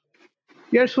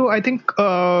 yeah, so I think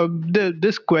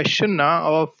this question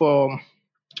now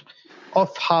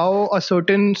of how a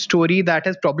certain story that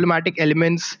has problematic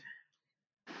elements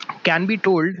can be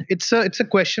told, it's a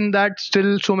question that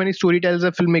still so many storytellers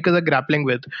and filmmakers are grappling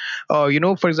with.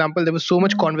 For example, there was so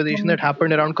much conversation that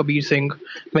happened around Kabir Singh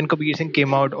when Kabir Singh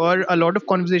came out, or a lot of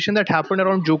conversation that happened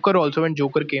around Joker also when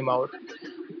Joker came out.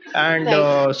 And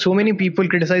Right. so many people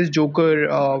criticized Joker.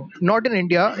 Not in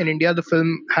India. In India, the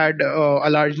film had a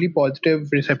largely positive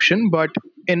reception, but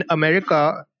in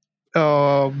America,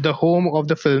 the home of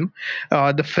the film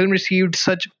received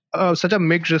such a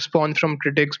mixed response from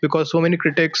critics, because so many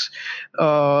critics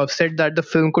said that the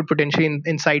film could potentially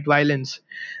incite violence,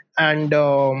 and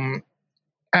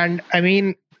I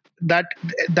mean that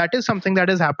that is something that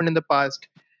has happened in the past.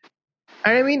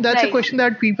 And I mean, that's a Right. question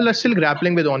that people are still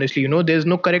grappling with, honestly. There's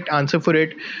no correct answer for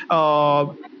it. Uh,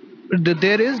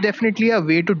 there is definitely a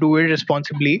way to do it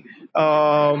responsibly.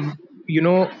 You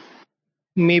know,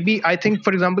 Maybe I think,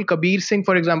 for example, Kabir Singh,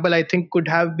 for example, I think could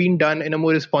have been done in a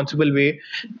more responsible way.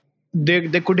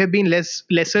 There could have been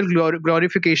lesser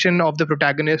glorification of the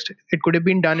protagonist. It could have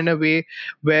been done in a way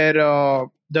where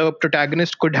the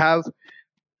protagonist could have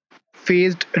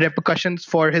faced repercussions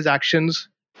for his actions.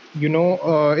 It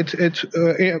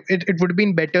would have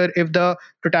been better if the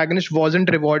protagonist wasn't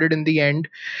rewarded in the end.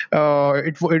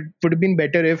 It would have been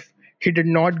better if he did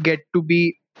not get to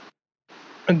be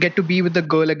with the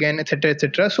girl again, etc.,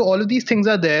 etc. So all of these things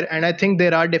are there, and I think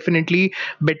there are definitely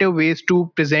better ways to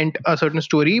present a certain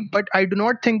story, but I do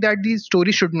not think that these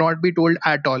stories should not be told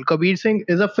at all. Kabir Singh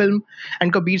is a film,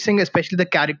 and Kabir Singh, especially the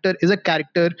character, is a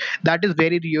character that is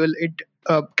very real.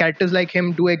 Characters like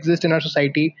him do exist in our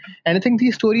society, and I think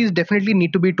these stories definitely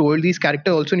need to be told. These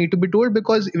characters also need to be told,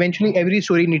 because eventually every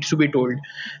story needs to be told.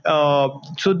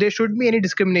 So there should be any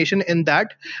discrimination in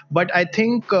that, but I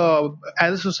think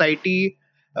as a society,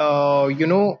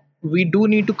 we do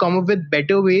need to come up with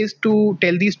better ways to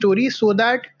tell these stories, so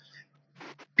that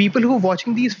people who are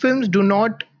watching these films do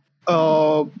not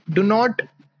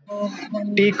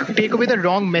take away the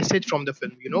wrong message from the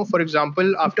film. For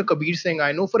example, after Kabir Singh,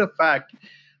 I know for a fact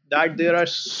that there are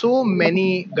so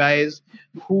many guys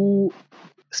who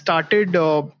started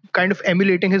kind of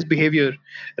emulating his behavior,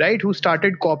 right? Who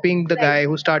started copying the Right. guy,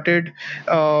 who started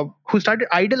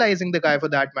idolizing the guy, for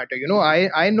that matter.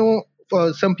 I know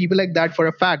some people like that for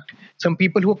a fact. Some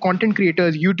people who are content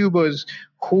creators, YouTubers,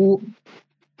 who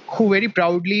who very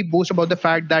proudly boast about the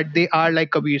fact that they are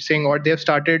like Kabir Singh, or they've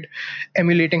started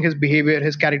emulating his behavior,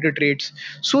 his character traits.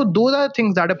 So those are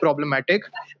things that are problematic,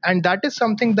 and that is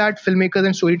something that filmmakers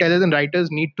and storytellers and writers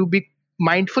need to be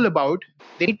mindful about.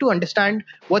 They need to understand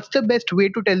what's the best way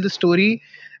to tell the story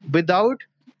without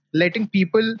letting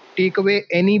people take away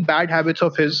any bad habits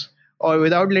of his, or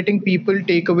without letting people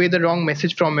take away the wrong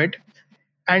message from it,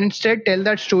 and instead tell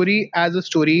that story as a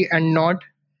story and not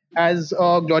as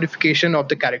a glorification of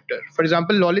the character. For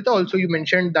example, Lolita, also you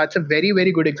mentioned, that's a very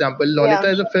very good example. Yeah. Lolita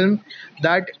is a film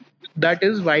that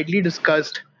is widely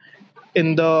discussed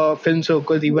in the film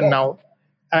circles even Yes. now,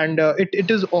 and it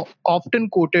is often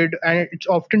quoted, and it's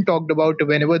often talked about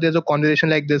whenever there's a conversation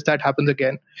like this that happens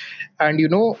again. And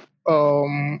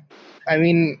I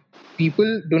mean,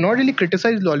 people do not really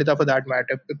criticize Lolita for that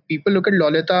matter. People look at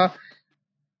Lolita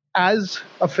as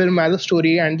a film, as a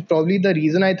story, and probably the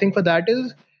reason I think for that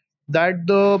is that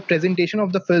the presentation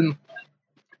of the film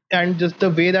and just the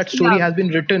way that story Yeah. has been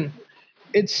written,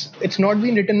 it's not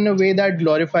been written in a way that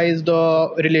glorifies the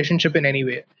relationship in any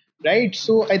way, right?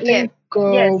 So I Yes.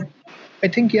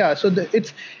 think Yes. yeah. So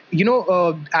it's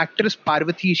actress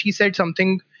Parvati, she said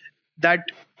something that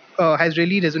has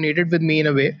really resonated with me in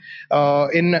a way.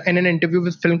 In an interview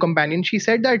with Film Companion, she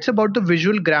said that it's about the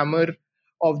visual grammar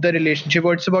of the relationship,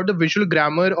 or it's about the visual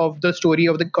grammar of the story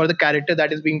of the or the character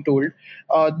that is being told.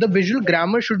 The visual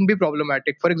grammar shouldn't be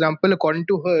problematic. For example, according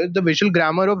to her, the visual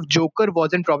grammar of Joker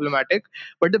wasn't problematic,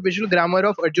 but the visual grammar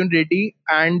of Arjun Reddy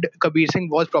and Kabir Singh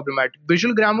was problematic.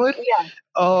 Visual grammar, Yeah.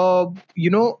 uh, you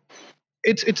know,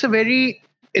 it's a very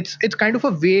it's kind of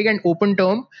a vague and open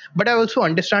term, but I also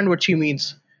understand what she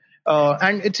means.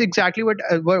 And it's exactly what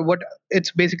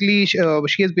it's basically. She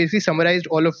has basically summarized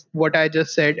all of what I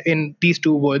just said in these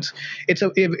two words. It's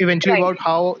eventually Right. about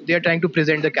how they are trying to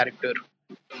present the character.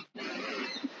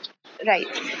 Right.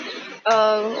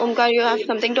 Omkar, you have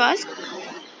something to ask?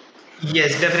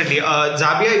 Yes, definitely.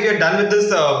 Zabia, if you're done with this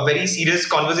very serious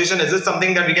conversation, is this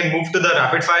something that we can move to the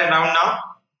rapid fire round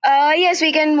now? Yes,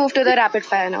 we can move to the rapid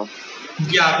fire now.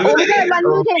 Yeah, because I Omkar, think. one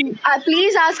more thing.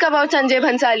 Please ask about Sanjay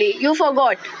Bhansali. You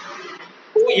forgot.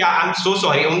 Oh, yeah, I'm so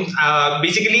sorry.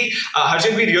 Basically,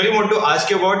 Harshit, we really want to ask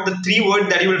you about the three words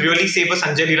that you will really say for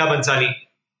Sanjay Leela Bansali.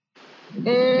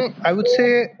 I would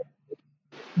say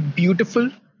beautiful.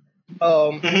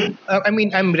 Mm-hmm. I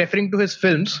mean, I'm referring to his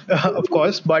films, of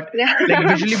course, but like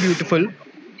visually beautiful.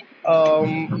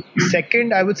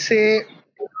 Second, I would say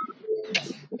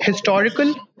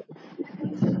historical.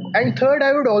 And third,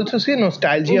 I would also say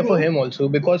nostalgia for Mm-hmm. him also,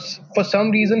 because for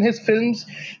some reason his films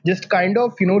just kind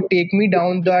of take me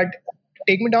down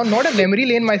not a memory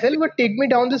lane myself, but take me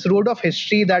down this road of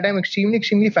history that I'm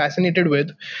extremely fascinated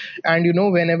with. And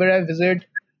whenever I visit,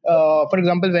 for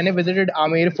example, when I visited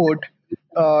Amer Fort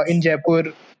in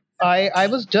Jaipur, I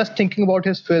was just thinking about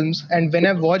his films, and when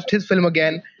I watched his film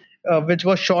again, which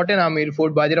was shot in Amer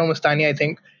Fort, Bajirao Mastani, I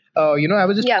think. I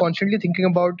was just Yeah. constantly thinking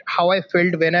about how I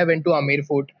felt when I went to Amer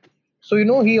Fort. So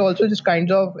he also just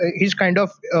he's kind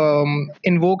of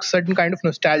invokes certain kind of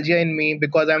nostalgia in me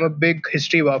because I'm a big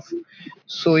history buff.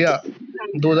 So yeah,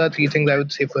 those are three things I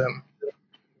would say for him.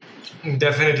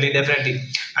 Definitely, definitely.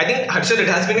 I think, Harshit, it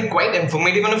has been a quite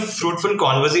informative and a fruitful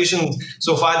conversation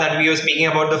so far that we were speaking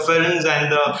about the films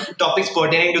and the topics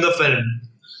pertaining to the film.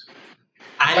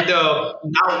 And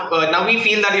now we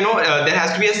feel that there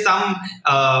has to be some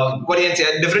what do you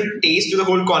say, a different taste to the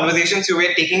whole conversation. So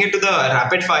we're taking it to the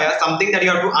rapid fire, something that you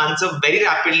have to answer very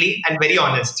rapidly and very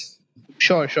honest.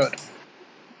 Sure, sure.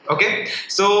 Okay,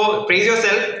 so praise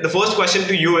yourself. The first question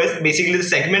to you is basically the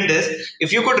segment is,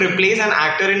 if you could replace an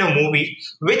actor in a movie,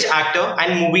 which actor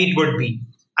and movie it would be?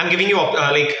 I'm giving you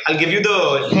I'll give you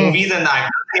the Hmm. movies and the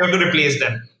actors. You have to replace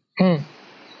them. Hmm.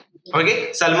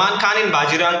 Okay, Salman Khan in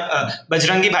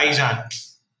Bajrangi Bhaijaan.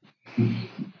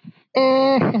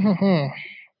 Mm,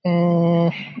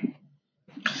 mm,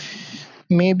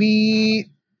 maybe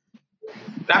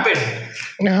Rapid.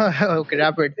 okay,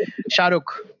 rapid. Shahrukh.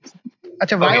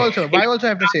 Acha, why Okay. also? Why also I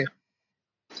have to say?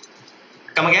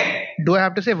 Come again? Do I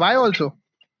have to say why also?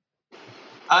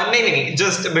 No.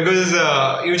 Just because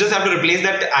you just have to replace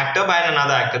that actor by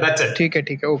another actor. That's it. ठीक है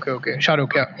okay okay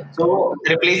Shahrukh, yeah. So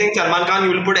replacing Salman Khan,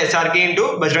 you will put SRK into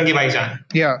Bajrangi Bhaijaan.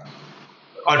 Yeah.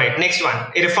 All right. Next one.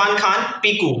 Irfan Khan,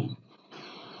 Piku.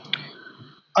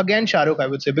 Again Shahrukh, I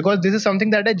would say, because this is something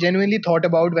that I genuinely thought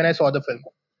about when I saw the film.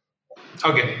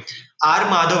 Okay. R.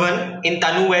 Madhavan in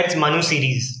Tanu Weds Manu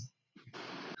series.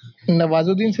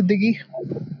 Nawazuddin Siddiqui.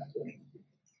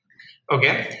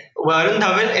 Okay. Varun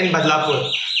Dhawan in Badlapur.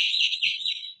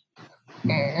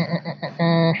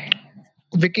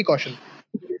 Vicky Kaushal.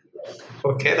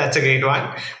 Okay, that's a great one.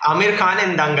 Amir Khan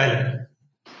in Dangal.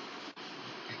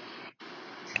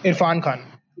 Irfan Khan.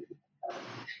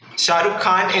 Shah Rukh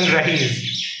Khan in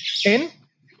Raheez. In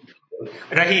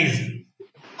Raheez.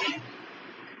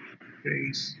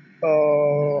 Race.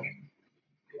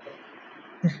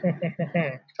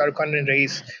 Shahrukh Khan in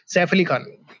Race. Saif Ali Khan.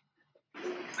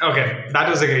 Okay, that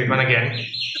was a great one again.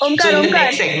 Omkar, So in the Omkar.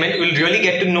 next segment, we'll really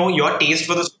get to know your taste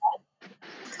for the song.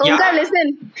 Omkar, Yeah.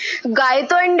 listen.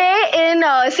 Gaitonde in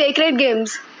Sacred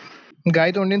Games.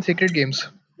 Guy Tonde in Sacred Games.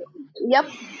 Yep.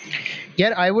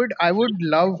 Yeah, I would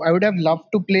have loved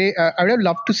to play. I would have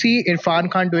loved to see Irfan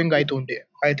Khan doing Guy Tonde.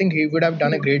 I think he would have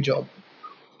done a great job.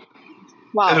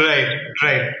 Wow.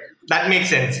 Right. That makes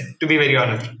sense, to be very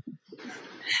honest.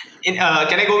 Can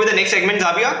I go with the next segment,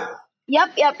 Zabia?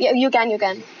 Yep. You can.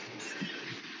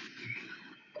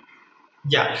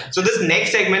 Yeah. So this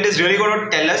next segment is really going to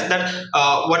tell us that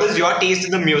what is your taste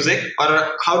in the music, or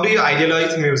how do you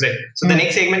idealize music. So the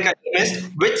next segment is,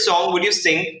 which song would you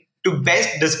sing to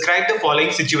best describe the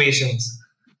following situations?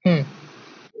 Hmm.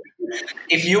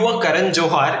 If you were Karan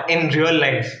Johar in real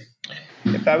life,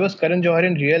 If I was Karan Johar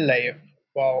in real life,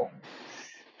 wow.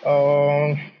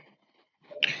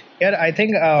 Yeah, I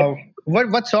think.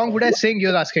 What song would I sing?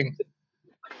 You're asking.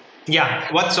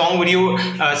 yeah, what song would you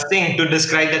sing to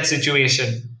describe that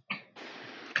situation?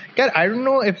 Yeah, I don't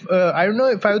know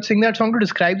if I would sing that song to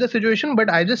describe the situation, but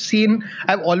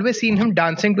I've always seen him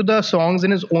dancing to the songs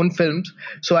in his own films.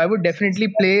 So I would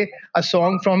definitely play a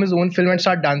song from his own film and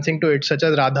start dancing to it, such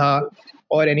as Radha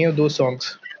or any of those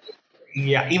songs.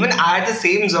 Yeah, even I had the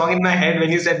same song in my head when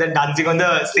you said that dancing on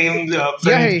the same Yeah,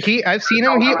 film. I've seen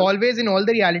him. He always in all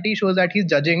the reality shows that he's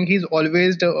judging. He's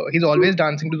always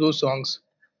dancing to those songs.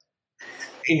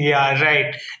 Yeah,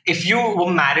 right. If you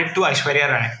were married to Aishwarya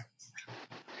Rai,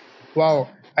 Wow,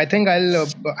 I think I'll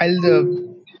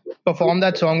perform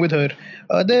that song with her.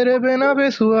 तेरे बिना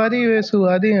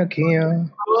बेसुआदी अखियाँ.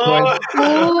 So I'll,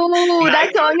 oh, Oh, that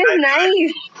nice song one, is nice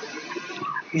one.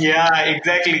 nice. Yeah,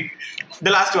 exactly.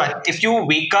 The last one. If you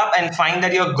wake up and find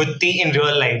that you're Gutti in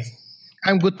real life,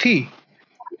 I'm Guthi.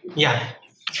 yeah.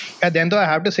 Yeah, then तो I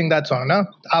have to sing that song ना.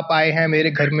 आप आए हैं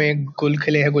मेरे घर में गुल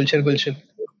खिले हैं गुलशन गुलशन.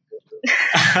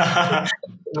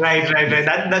 Right.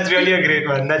 That's really a great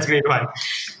one. That's a great one.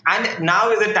 And now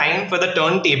is the time for the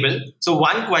turntable. So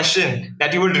one question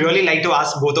that you would really like to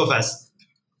ask both of us.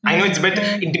 I know it's a bit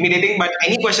intimidating, but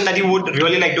any question that you would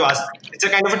really like to ask. It's a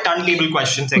kind of a turntable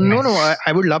question No, segment. no,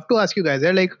 I would love to ask you guys.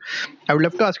 Yeah, like I would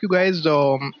love to ask you guys.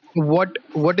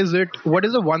 What is it? What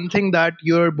is the one thing that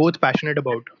you're both passionate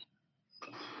about?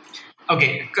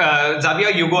 Okay,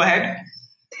 Zabia, you go ahead.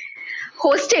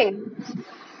 Hosting.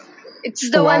 It's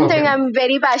Oh the one wow! thing Okay. I'm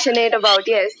very passionate about.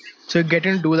 Yes. So you get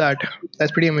into that.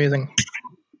 That's pretty amazing.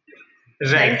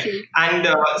 Thank Right. you. And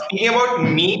speaking about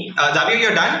me, Zabia,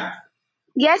 you're done?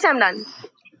 Yes, I'm done.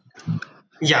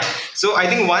 Yeah. So I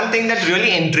think one thing that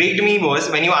really intrigued me was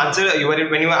when you were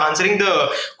answering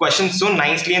the question so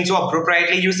nicely and so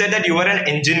appropriately. You said that you were an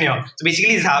engineer. So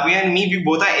basically, Xavier and me, we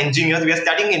both are engineers. We are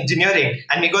studying engineering,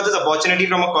 and we got this opportunity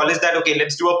from a college that okay,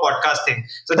 let's do a podcast thing.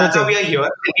 So that's how Okay. we are here,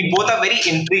 and we both are very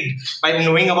intrigued by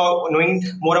knowing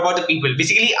more about the people.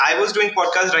 Basically, I was doing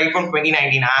podcast right from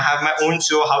 2019. I have my own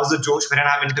show, How's the Josh, wherein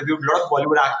I've interviewed a lot of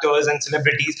Bollywood actors and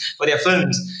celebrities for their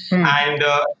films. Hmm. And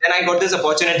then I got this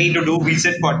opportunity to do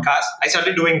Reset podcast. I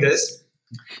started doing this.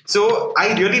 So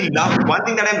I really love one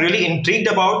thing that I'm really intrigued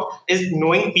about is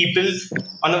knowing people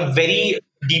on a very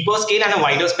deeper scale and a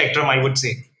wider spectrum, I would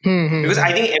say. Hmm. Hmm. Because Hmm.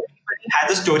 I think everybody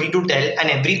has a story to tell and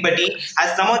everybody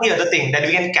has some or the other thing that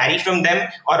we can carry from them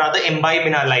or rather imbibe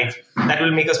in our life that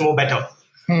will make us more better.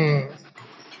 Hmm.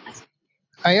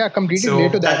 I yeah, completely relate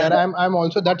So to that, that's and I'm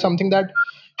also that's something that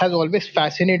has always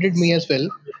fascinated me as well.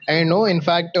 I know, in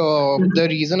fact, the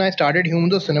reason I started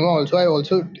Humans of Cinema also, I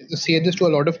also say this to a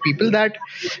lot of people that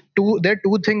there are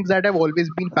two things that I've always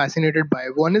been fascinated by.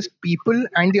 One is people,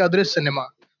 and the other is cinema.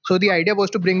 So the idea was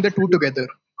to bring the two together.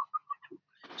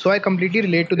 So I completely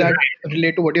relate to that,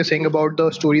 relate to what you're saying about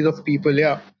the stories of people.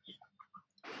 Yeah,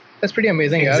 that's pretty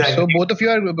amazing, yeah. So exactly. both of you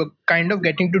are kind of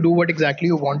getting to do what exactly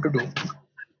you want to do.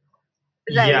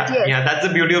 Right. Yeah, Yes. yeah, that's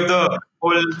the beauty of the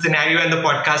whole scenario and the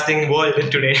podcasting world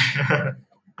today.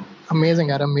 Amazing,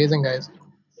 yeah, amazing, guys.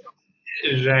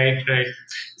 Right.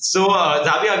 So,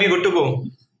 Zabi, are we good to go?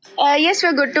 Yes,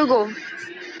 we're good to go.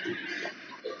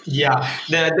 Yeah,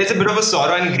 there's a bit of a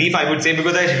sorrow and grief, I would say,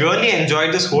 because I really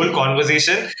enjoyed this whole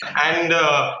conversation. And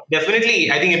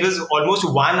definitely, I think it was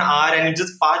almost 1 hour and it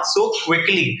just passed so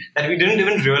quickly that we didn't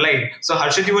even realize. So,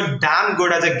 Harshit, you were damn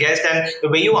good as a guest, and the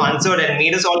way you answered and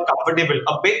made us all comfortable.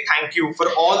 A big thank you for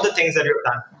all the things that you've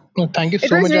done. No, thank you It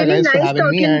so was much, really guys, for nice having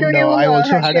me, talking to and you, I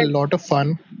also had a Harshit. lot of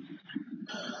fun.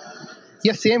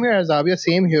 Yeah, same here, Azavia,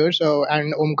 same here. So,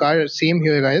 and Omkar, same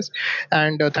here, guys.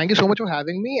 And thank you so much for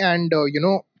having me. And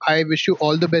I wish you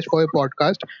all the best for your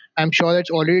podcast. I'm sure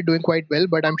it's already doing quite well,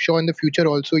 but I'm sure in the future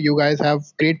also you guys have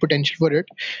great potential for it.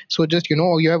 So just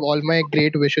you have all my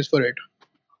great wishes for it.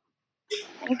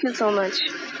 Thank you so much.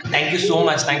 Thank you so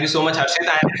much. Thank you so much, Harshit.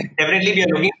 And definitely, we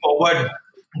are looking forward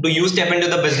to you step into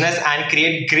the business and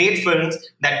create great films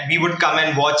that we would come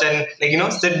and watch and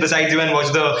sit beside you and watch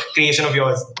the creation of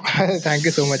yours. Thank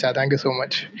you so much. Thank you so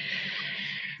much.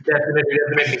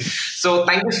 Definitely. So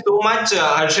thank you so much,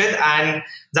 Harshit and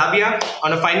Zabia.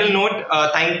 On a final note,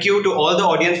 thank you to all the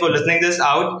audience for listening this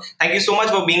out. Thank you so much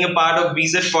for being a part of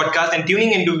VSET podcast and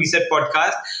tuning into VSET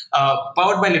podcast,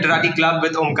 powered by Literati Club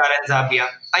with Omkar and Zabia.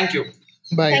 Thank you.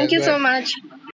 Bye, Thank guys. you so Bye. much.